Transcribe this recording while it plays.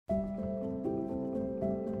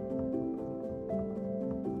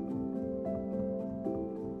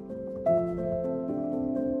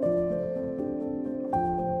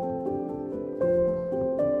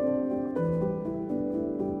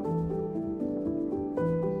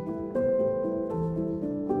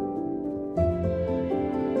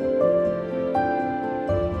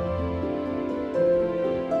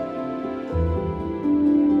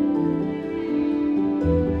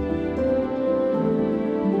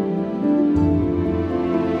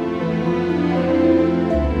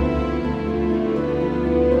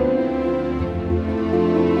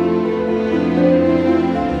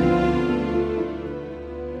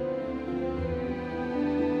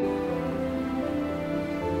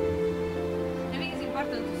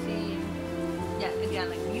again,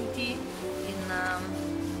 like beauty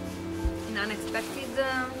in unexpected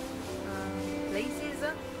places,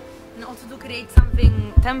 and also to create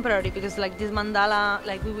something temporary, because like this mandala,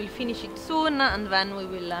 like we will finish it soon, and then we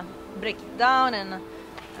will break it down and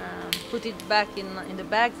put it back in the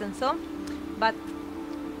bags and so. But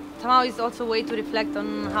somehow it's also a way to reflect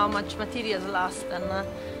on how much materials last,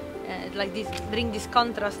 and like this bring this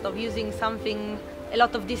contrast of using something. A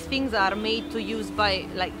lot of these things are made to use by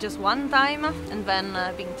like just one time and then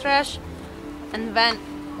being trash, and then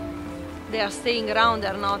they are staying around.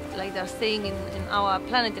 They're not like they're staying in our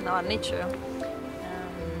planet, in our nature,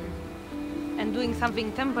 and doing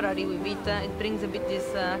something temporary with it. It brings a bit this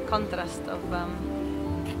contrast of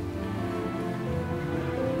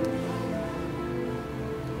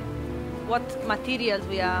what materials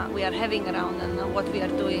we are having around and what we are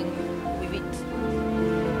doing.